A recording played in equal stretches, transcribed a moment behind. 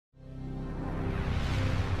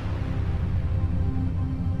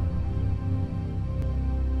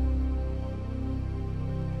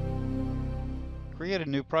Create a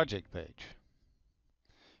new project page.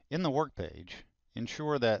 In the work page,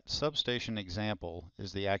 ensure that Substation Example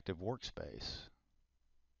is the active workspace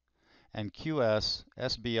and QS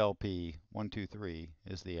SBLP 123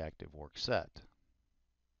 is the active work set.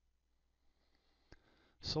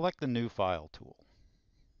 Select the New File tool.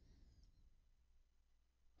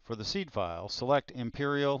 For the seed file, select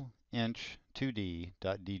Imperial Inch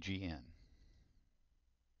 2D.dgn.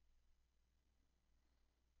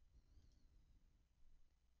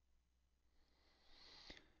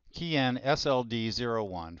 Key in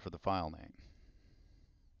SLD01 for the file name.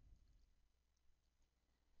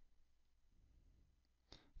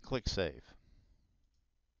 Click Save.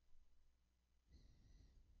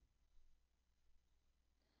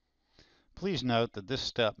 Please note that this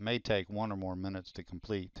step may take 1 or more minutes to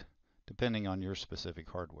complete, depending on your specific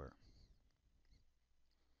hardware.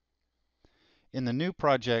 In the New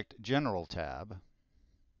Project General tab,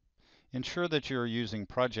 ensure that you are using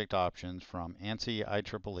project options from ANSI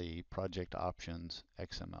IEEE Project Options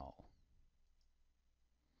XML.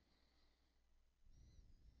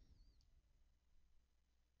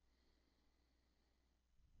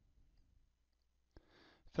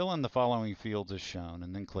 Fill in the following fields as shown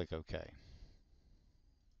and then click OK.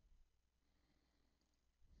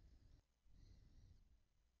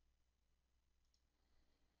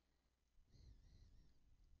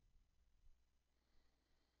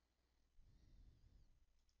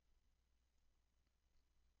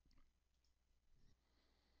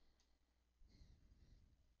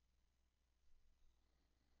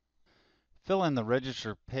 Fill in the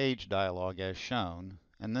Register Page dialog as shown,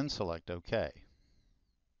 and then select OK.